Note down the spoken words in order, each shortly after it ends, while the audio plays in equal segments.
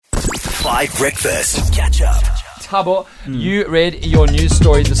5 Breakfast. Catch up. Thabo, you read your news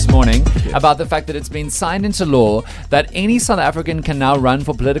story this morning about the fact that it's been signed into law that any South African can now run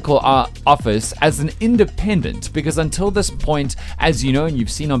for political office as an independent, because until this point, as you know, and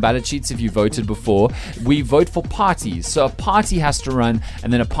you've seen on ballot sheets if you voted before, we vote for parties. So a party has to run,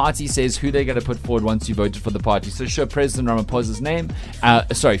 and then a party says who they're going to put forward once you voted for the party. So sure, President Ramaphosa's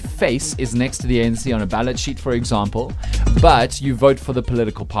face is next to the ANC on a ballot sheet, for example, but you vote for the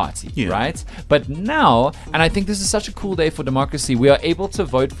political party, right? But now, and I think this is such a cool day for democracy, we are able to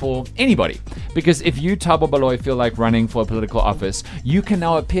vote for anybody. Because if you, Thabo Baloyi, feel like running for a political office, you can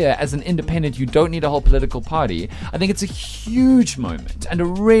now appear as an independent. You don't need a whole political party. I think it's a huge moment and a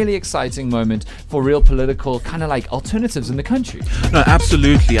really exciting moment for real political kind of like alternatives in the country. No,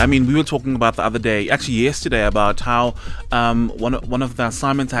 absolutely. I mean, we were talking about the other day, actually yesterday, about how one of the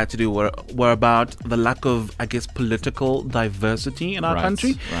assignments I had to do were about the lack of, I guess, political diversity in our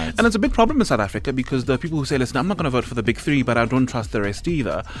country. Right. And it's a big problem in South Africa because there are people who say, listen, I'm not going to vote for the big three, but I don't trust the rest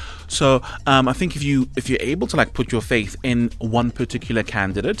either. So I think if you're able to like put your faith in one particular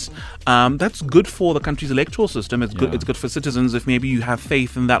candidate, that's good for the country's electoral system. It's good for citizens if maybe you have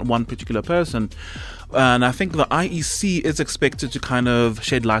faith in that one particular person. And I think the IEC is expected to kind of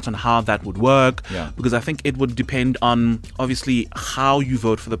shed light on how that would work, because I think it would depend on obviously how you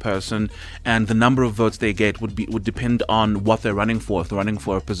vote for the person, and the number of votes they get would depend on what they're running for. If they're running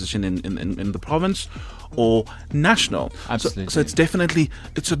for a position in the province or national. Absolutely. So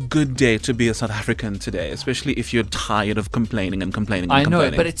it's a good day to be a South African today, especially if you're tired of complaining. I know,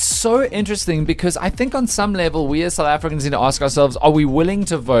 but it's so interesting because I think on some level we as South Africans need to ask ourselves, are we willing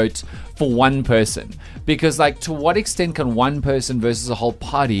to vote for one person? Because like, to what extent can one person versus a whole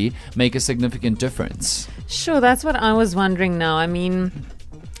party make a significant difference? Sure, that's what I was wondering now. I mean,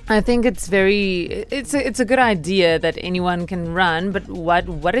 I think it's a good idea that anyone can run, but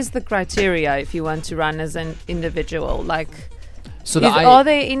what is the criteria if you want to run as an individual? Like, are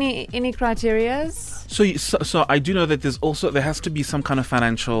there any criterias? So I do know that there has to be some kind of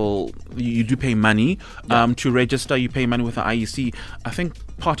financial. You do pay money to register. You pay money with the IEC. I think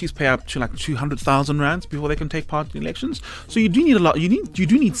parties pay up to like 200,000 rands before they can take part in elections. So you do need a lot. You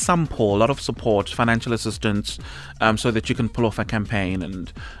do need some pull, a lot of support, financial assistance, so that you can pull off a campaign.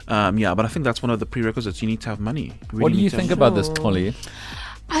 And but I think that's one of the prerequisites. You need to have money. What do you think about this, Tolly?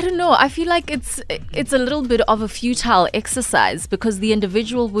 I don't know. I feel like it's a little bit of a futile exercise because the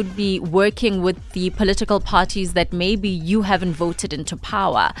individual would be working with the political parties that maybe you haven't voted into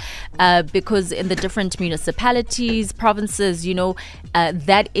power, because in the different municipalities, provinces,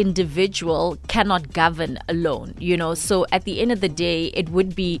 that individual cannot govern alone, So at the end of the day, it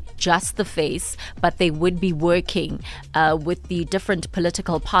would be just the face, but they would be working with the different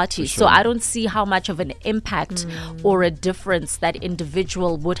political parties. Sure. So I don't see how much of an impact or a difference that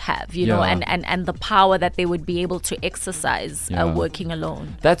individual would have, and the power that they would be able to exercise working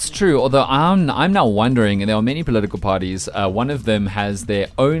alone. That's true. Although I'm now wondering, and there are many political parties, one of them has their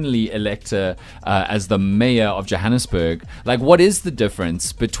only elector as the mayor of Johannesburg. Like, what is the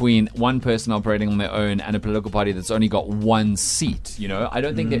difference between one person operating on their own and a political party that's only got one seat? I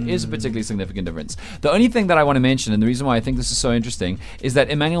don't think there is a particularly significant difference. The only thing that I want to mention, and the reason why I think this is so interesting, is that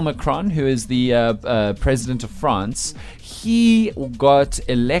Emmanuel Macron, who is the president of France, he got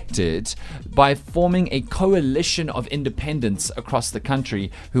elected by forming a coalition of independents across the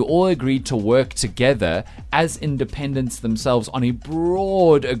country who all agreed to work together as independents themselves on a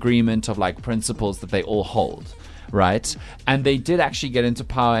broad agreement of like principles that they all hold. Right? And they did actually get into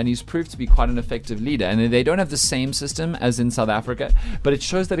power, and he's proved to be quite an effective leader. And they don't have the same system as in South Africa, but it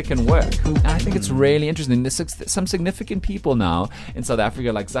shows that it can work. And I think it's really interesting. There's some significant people now in South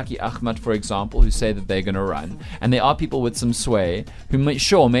Africa, like Zaki Ahmed, for example, who say that they're going to run. And there are people with some sway who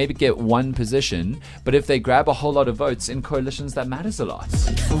maybe get one position, but if they grab a whole lot of votes in coalitions, that matters a lot.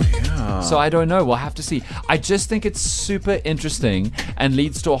 So I don't know. We'll have to see. I just think it's super interesting and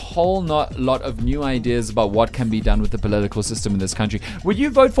leads to a whole lot of new ideas about what can be done with the political system in this country. Would you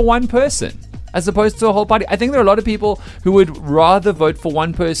vote for one person as opposed to a whole party? I think there are a lot of people who would rather vote for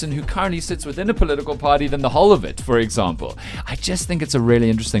one person who currently sits within a political party than the whole of it, for example. I just think it's a really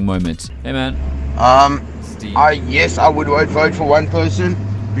interesting moment. Hey, man. Steve. Yes, I would vote for one person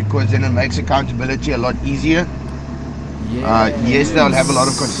because then it makes accountability a lot easier. Yes, they'll have a lot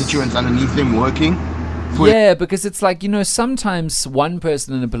of constituents underneath them working. Yeah, because it's like, sometimes one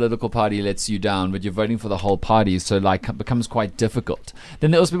person in a political party lets you down, but you're voting for the whole party, so like it becomes quite difficult.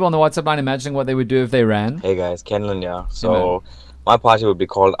 Then there was people on the WhatsApp line imagining what they would do if they ran. Hey guys, Kenlin, yeah. So my party would be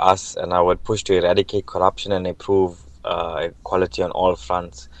called US, and I would push to eradicate corruption and improve equality on all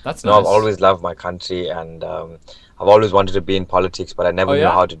fronts. That's nice. I've always loved my country, and I've always wanted to be in politics, but I never Oh, knew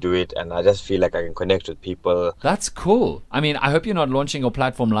yeah? how to do it. And I just feel like I can connect with people. That's cool. I mean, I hope you're not launching your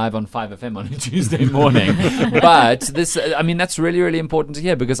platform live on 5FM on a Tuesday morning. But this, I mean, that's really, really important to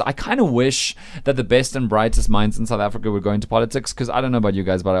hear, because I kind of wish that the best and brightest minds in South Africa would go into politics, because I don't know about you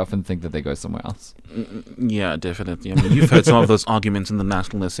guys, but I often think that they go somewhere else. Yeah, definitely. I mean, you've heard some of those arguments in the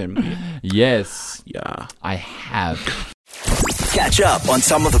National Assembly. Yes, Yeah. I have. Catch up on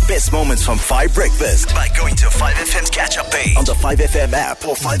some of the best moments from 5 Breakfast by going to 5FM's catch up page on the 5FM app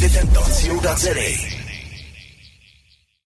or 5FM.co.za.